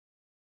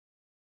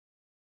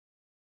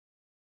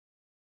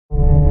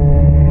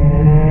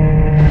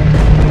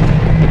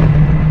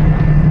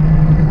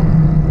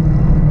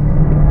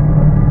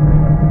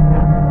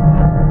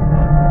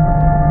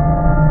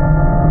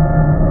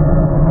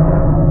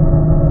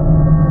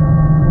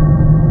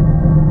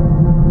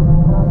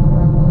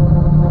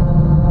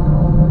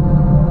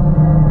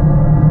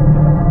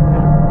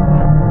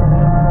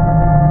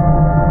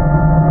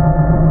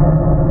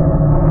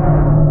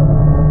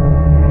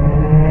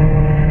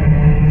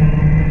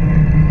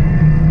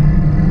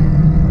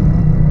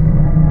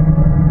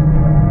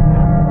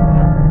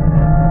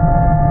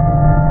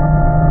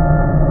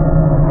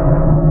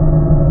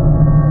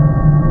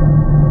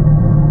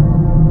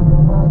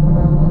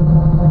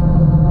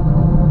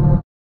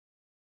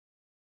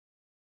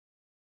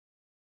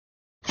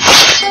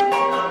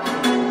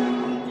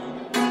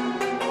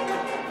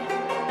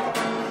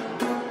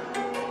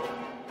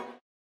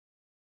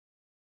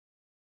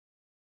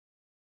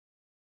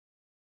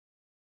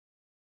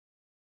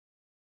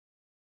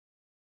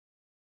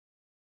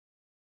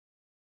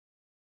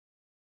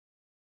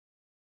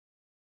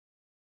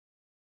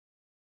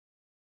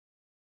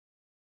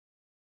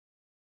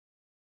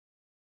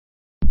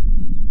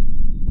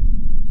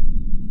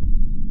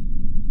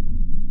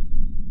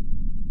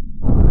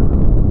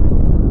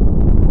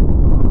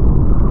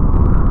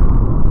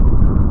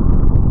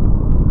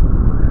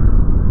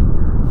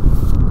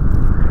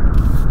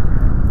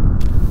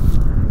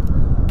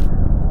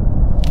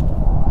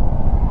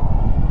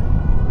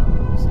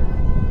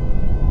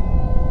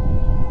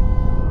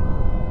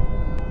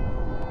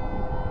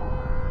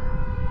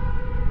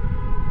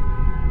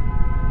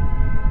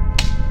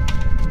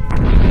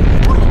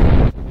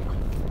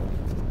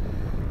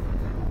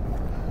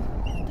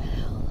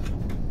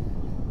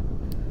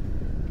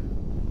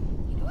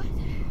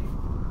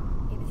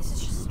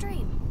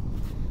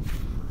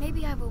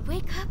I will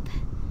wake up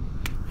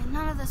and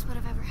none of this would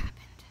have ever happened.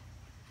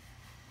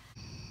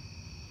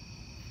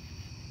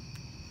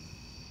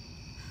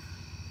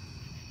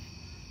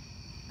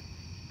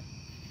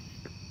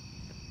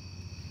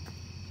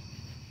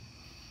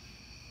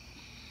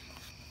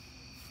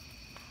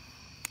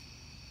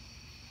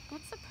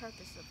 What's the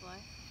purpose of life?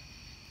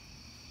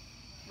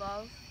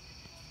 Love?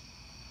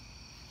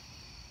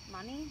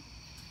 Money?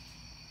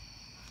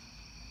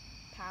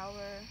 Power?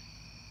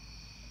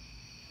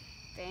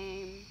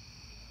 Fame?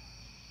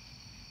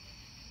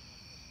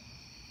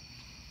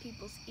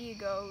 People's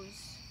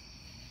egos?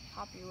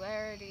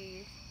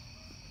 Popularity?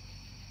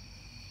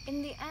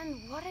 In the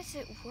end, what is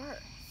it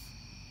worth?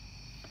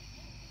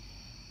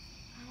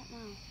 I don't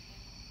know.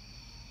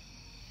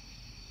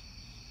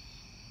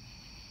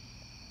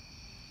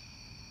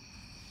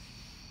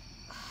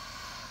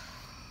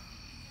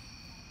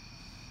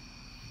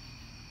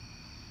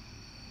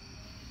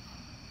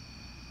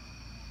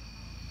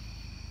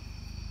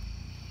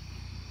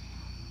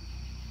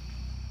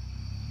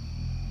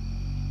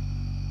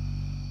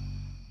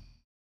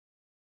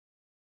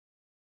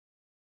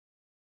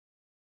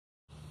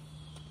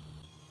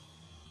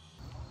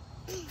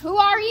 Who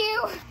are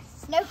you?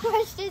 No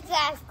questions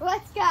asked.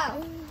 Let's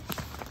go.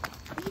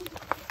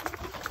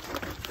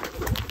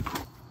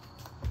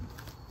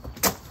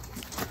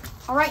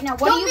 All right, now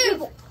what do you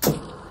people?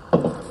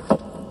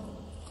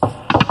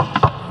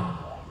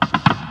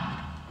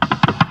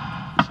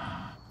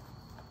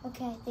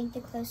 Okay, I think the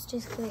coast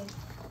is clear.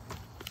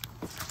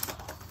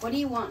 What do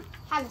you want?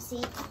 Have a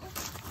seat.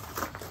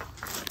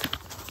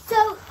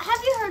 So,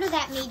 have you heard of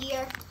that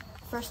meteor?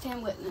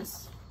 First-hand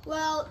witness.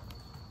 Well,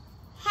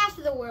 half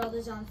of the world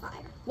is on fire.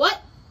 What?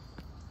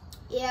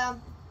 Yeah.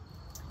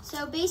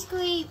 So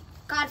basically,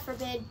 God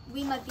forbid,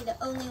 we might be the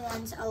only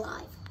ones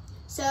alive.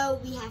 So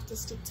we have to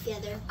stick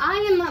together. I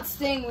am not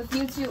staying with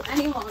you two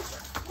any longer.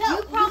 No,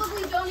 you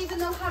probably don't even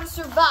know how to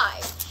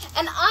survive.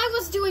 And I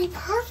was doing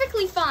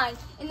perfectly fine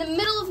in the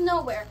middle of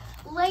nowhere,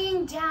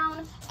 laying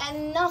down,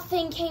 and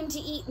nothing came to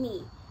eat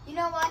me. You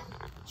know what?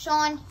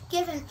 Sean,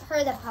 give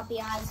her the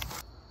puppy eyes.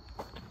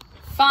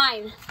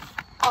 Fine.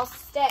 I'll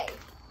stay.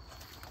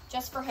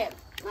 Just for him,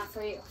 not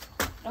for you.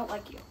 I don't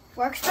like you.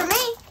 Works for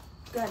me.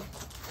 Good.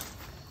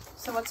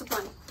 So what's the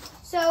plan?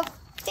 So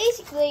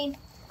basically,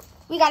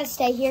 we gotta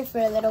stay here for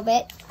a little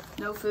bit.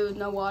 No food,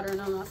 no water,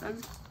 no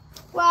nothing.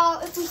 Well,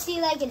 if we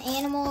see like an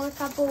animal or a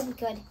couple, we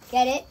could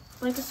get it.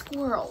 Like a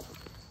squirrel.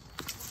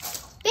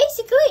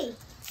 Basically.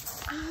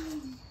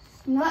 I'm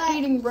not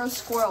eating roast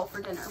squirrel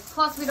for dinner.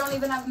 Plus, we don't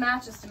even have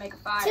matches to make a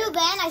fire. Till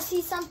then, I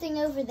see something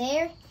over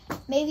there.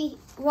 Maybe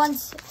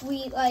once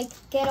we like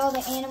get all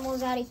the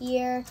animals out of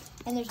here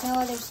and there's no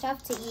other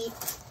stuff to eat,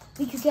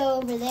 we could go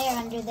over there,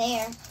 under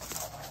there.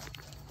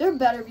 There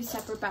better be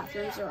separate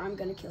bathrooms or I'm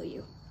gonna kill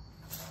you.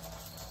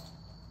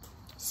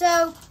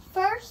 So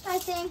first, I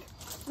think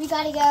we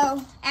gotta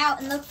go out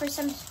and look for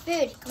some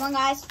food. Come on,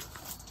 guys.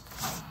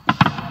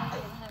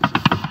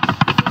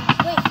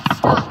 Wait,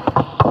 stop.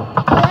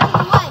 Go out of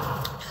the way.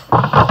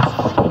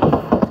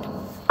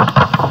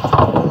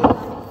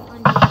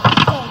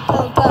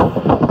 Go, go, go.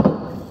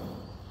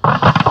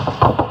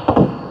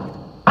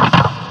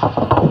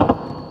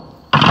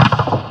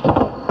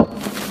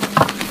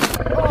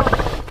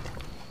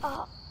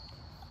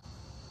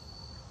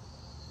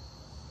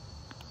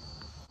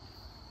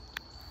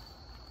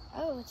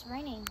 Oh, it's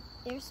raining.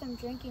 There's some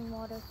drinking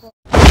water for.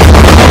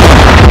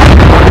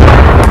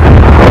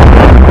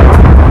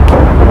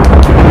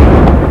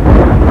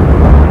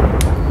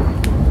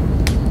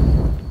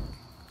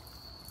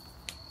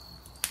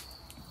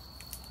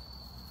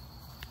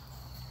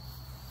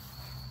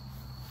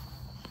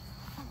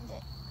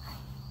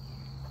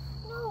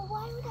 No,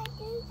 why would I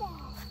do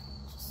that?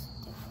 Just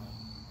do it.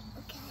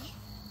 Okay.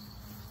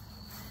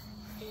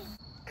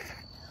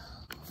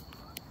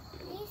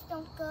 Please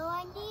don't go.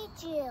 I need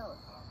you.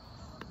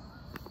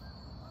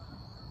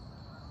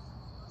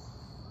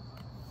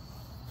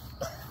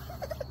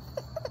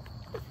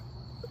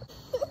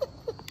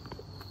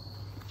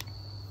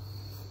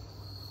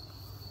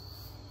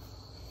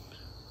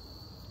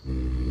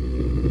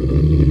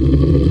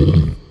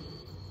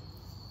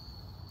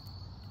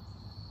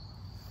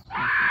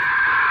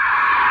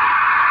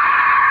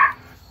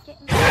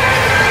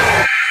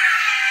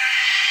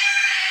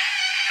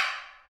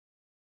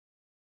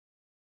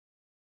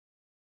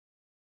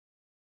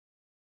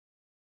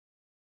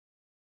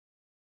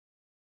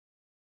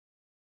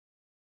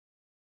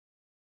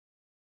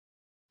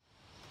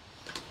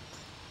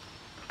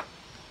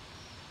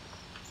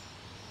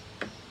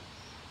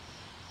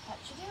 That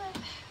should do it.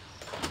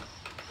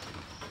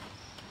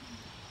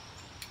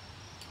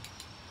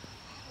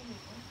 How do we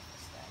work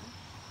this thing?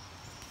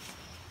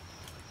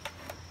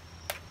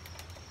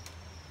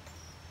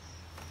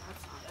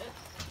 That's not it.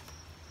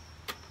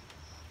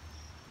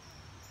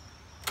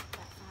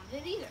 That's not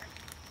it either.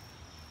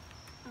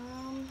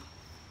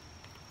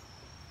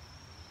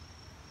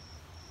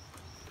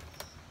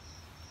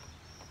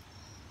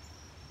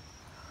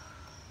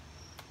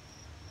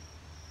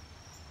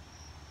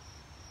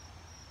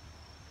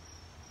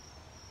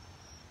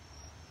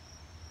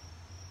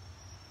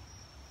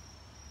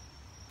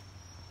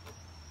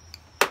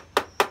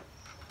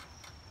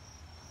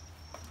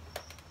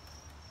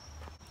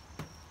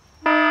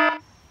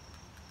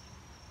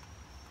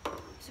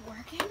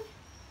 working?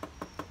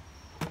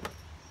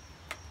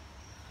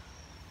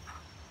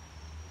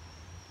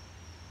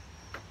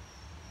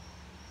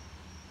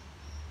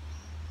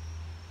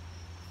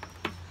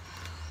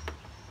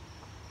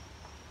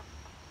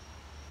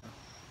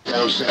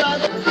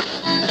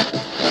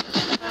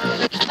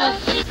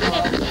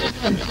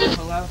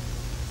 Hello?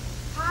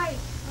 Hi.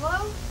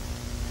 Hello?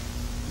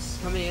 This is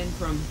coming in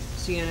from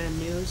CNN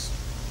News.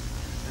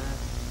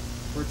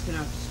 Where it's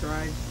gonna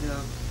stride. It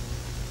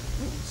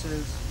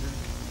says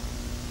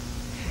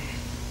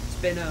it's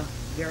been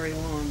very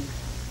long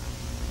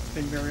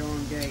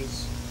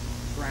days.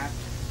 Trapped,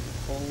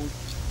 cold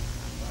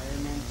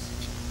environment.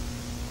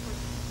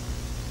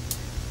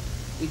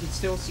 We can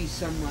still see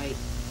sunlight,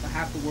 but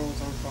half the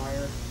world's on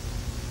fire.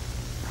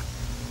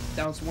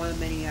 That was one of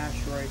many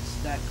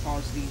asteroids that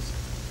caused these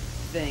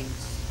things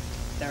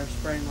that are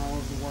spreading all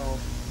over the world,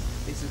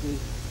 basically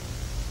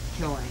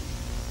killing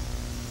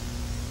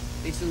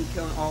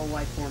all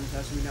life forms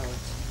as we know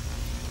it.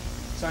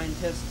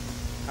 Scientists,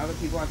 other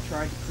people have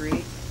tried to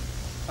create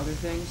other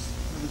things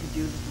that we could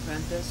do to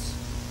prevent this.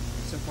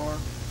 So far,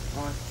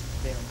 all have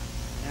failed.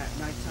 And at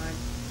nighttime,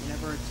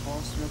 whenever it's all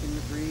smoke and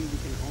debris, we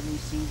can only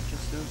see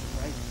just those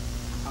right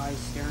eyes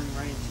staring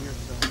right into your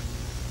soul.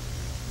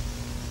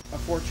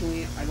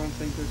 Unfortunately, I don't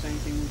think there's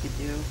anything we could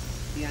do.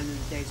 The end of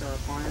the days are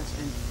upon us,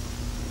 and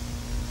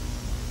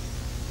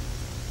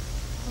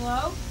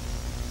Hello?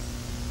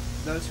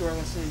 those who are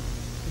listening,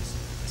 please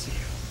listen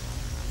here.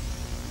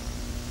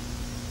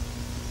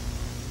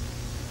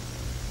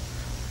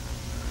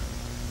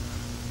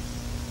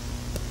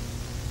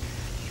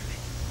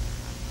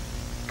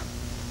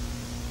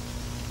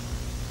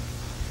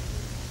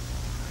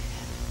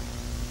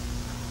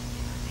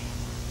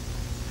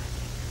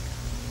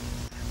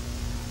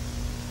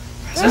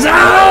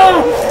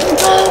 No!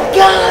 Oh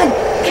God!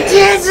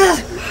 Jesus!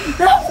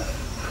 No!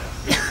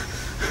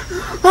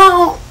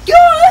 Oh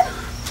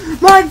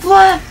God! My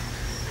blood!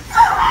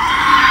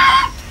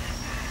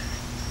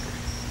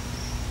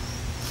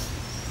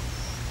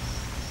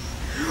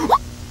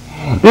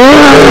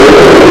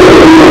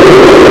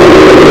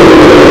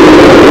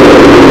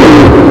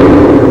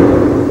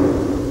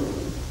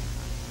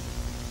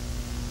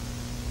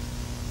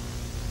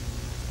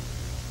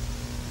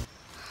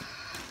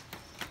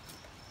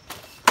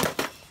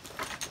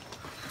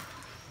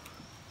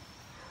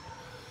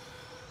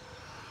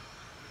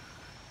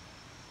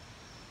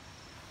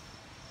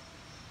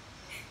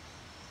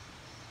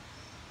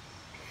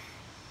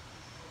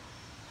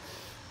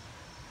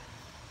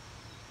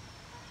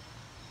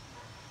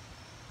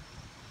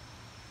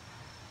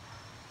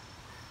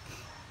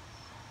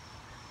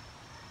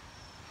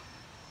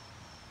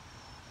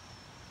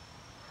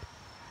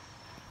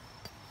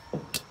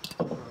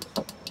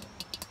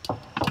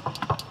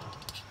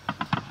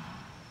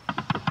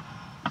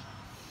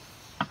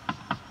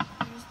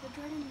 There's the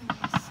dreaded news.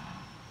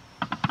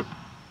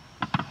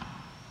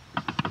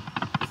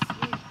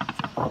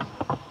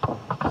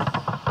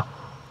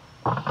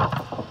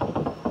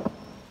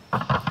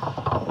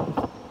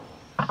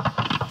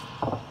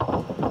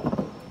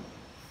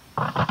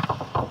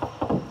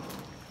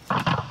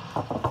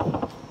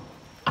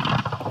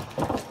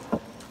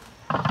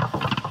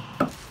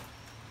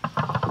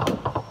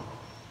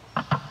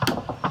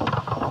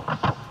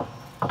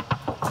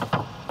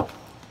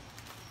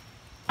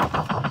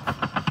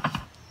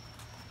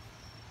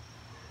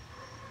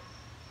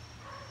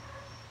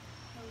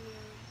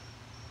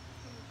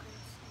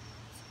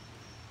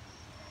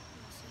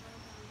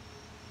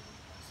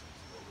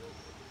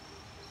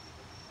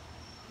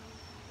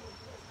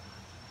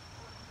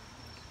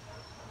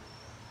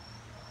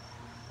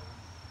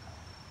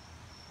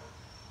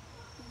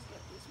 Please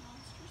get these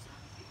monsters out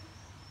of here.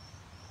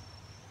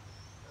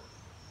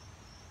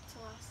 It's the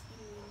last thing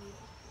we need.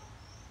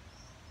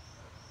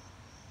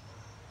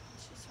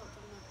 Let's just hope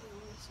I'm not the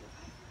only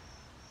survivor.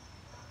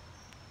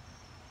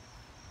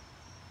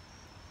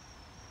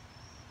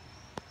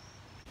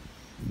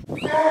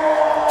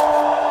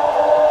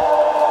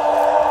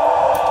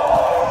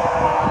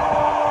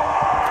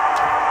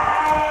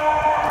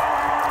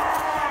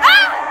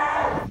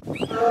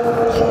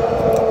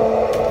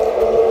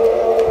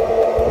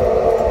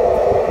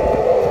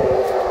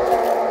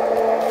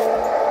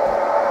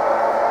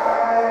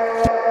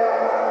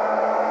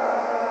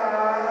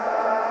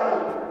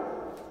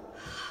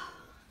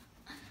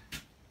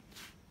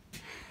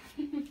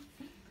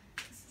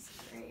 This is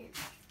great.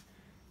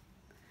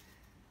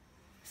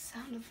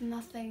 Sound of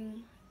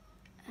nothing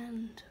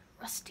and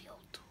rusty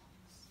old tools.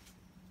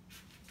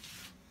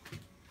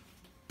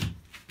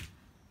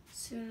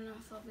 Soon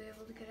enough I'll be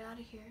able to get out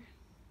of here.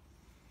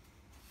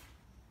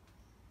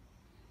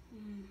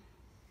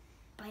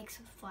 Bikes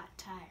with flat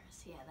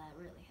tires. Yeah, that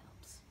really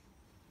helps.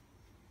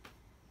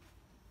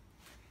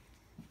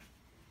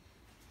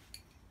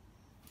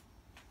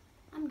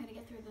 I'm gonna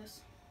get through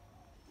this.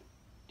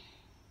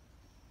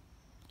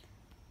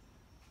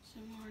 It's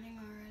morning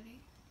already.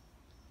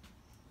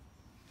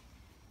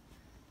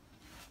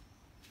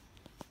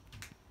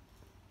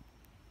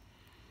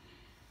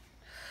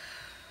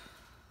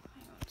 I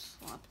haven't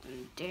slept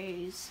in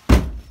days.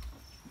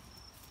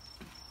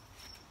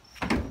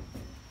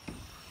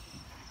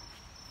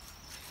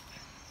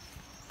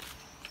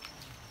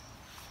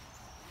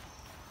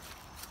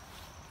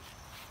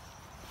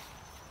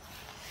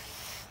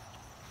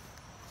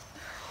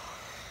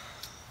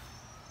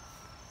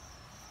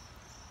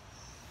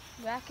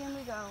 Back in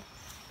we go.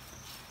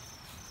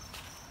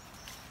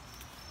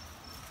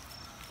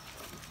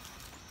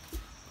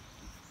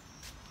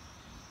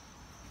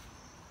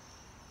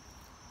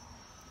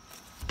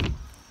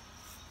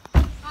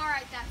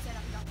 Alright, that's it,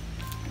 I'm done.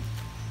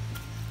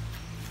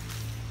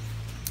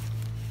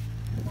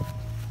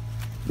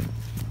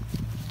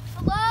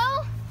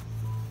 Hello?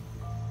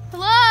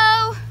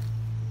 Hello?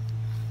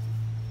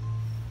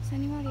 Is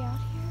anybody out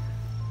here?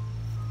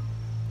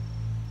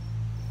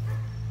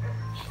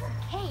 Yes, a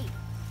cave.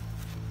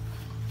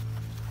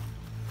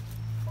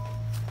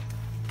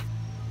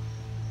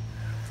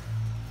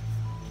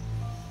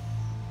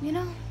 You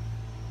know,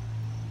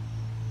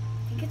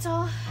 I think it's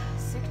all a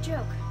sick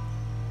joke.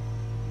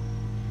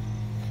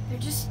 They're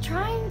just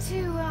trying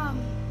to,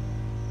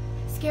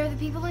 scare the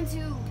people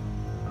into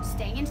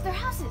staying into their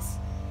houses.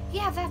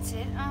 Yeah, that's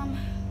it.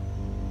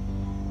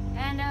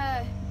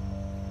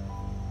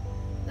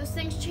 Those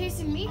things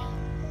chasing me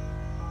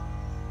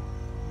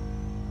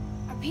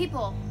are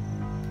people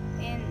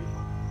in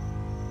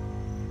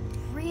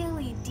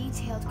really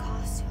detailed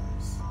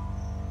costumes.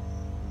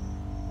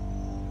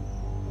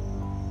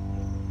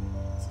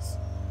 This is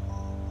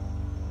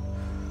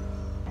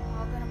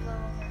all gonna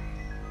blow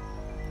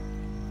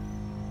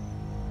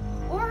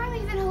over. Or I'm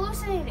even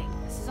hallucinating.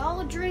 This is all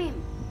a dream.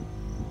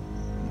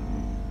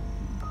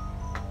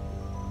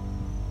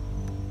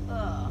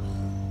 Ugh.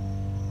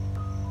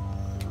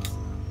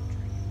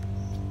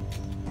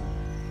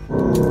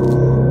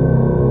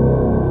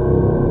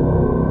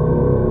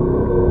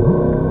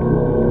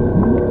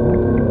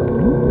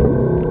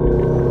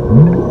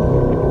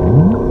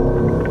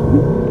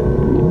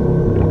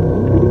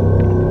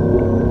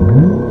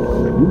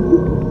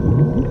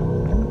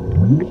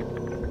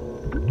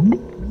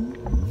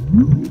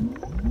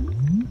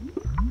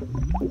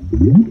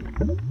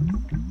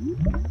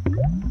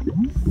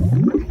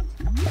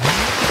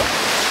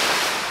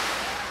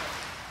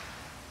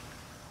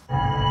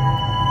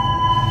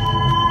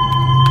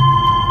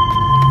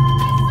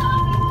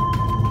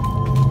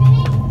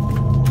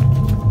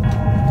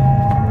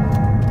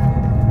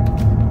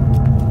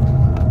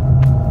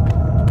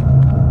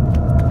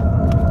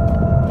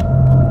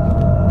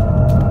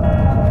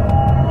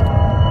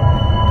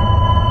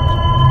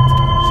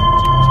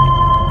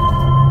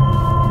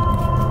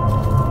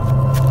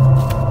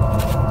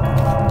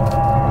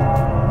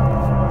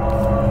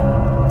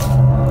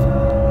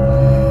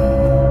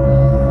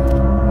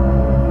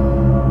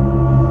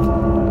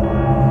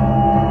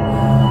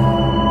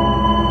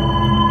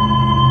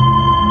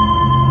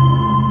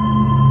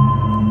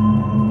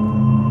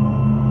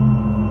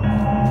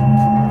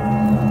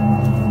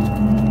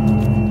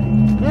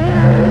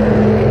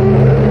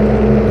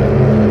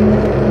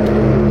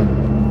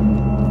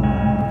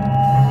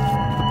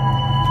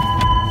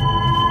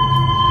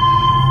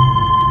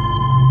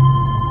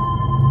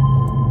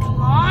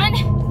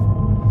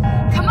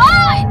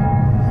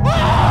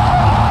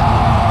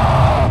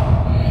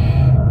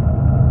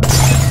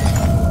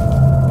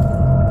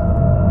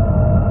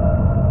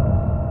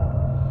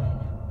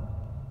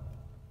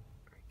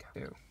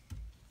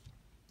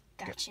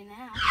 Gotcha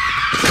now.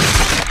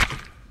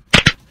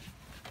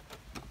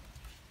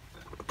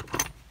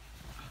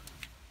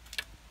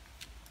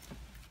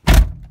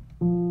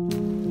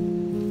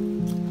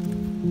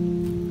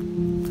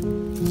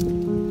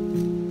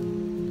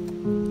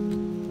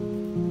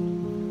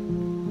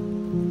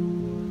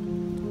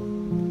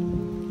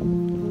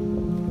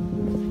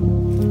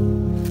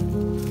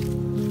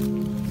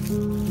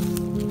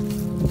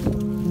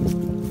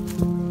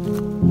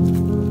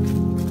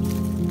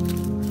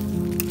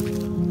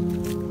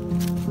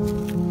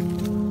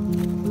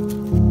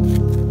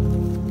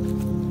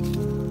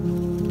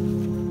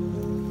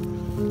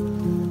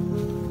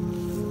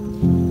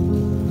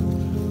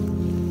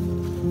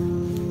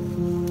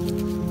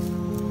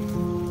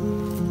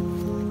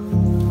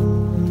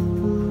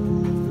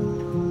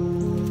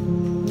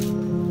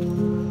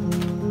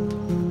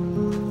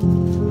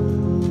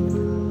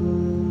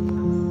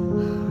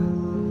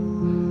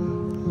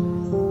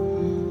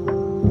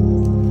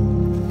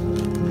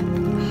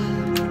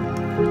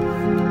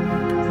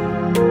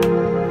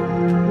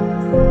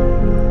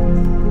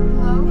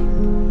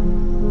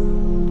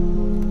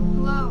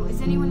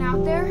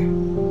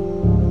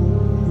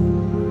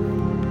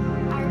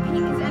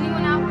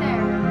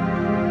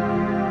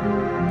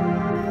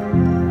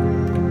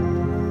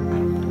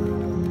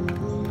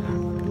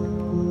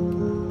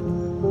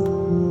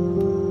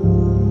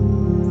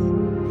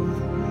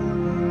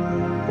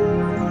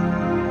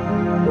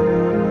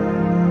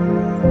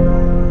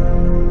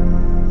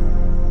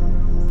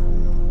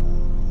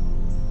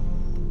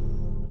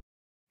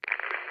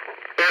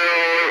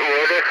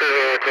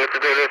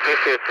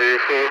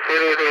 Please,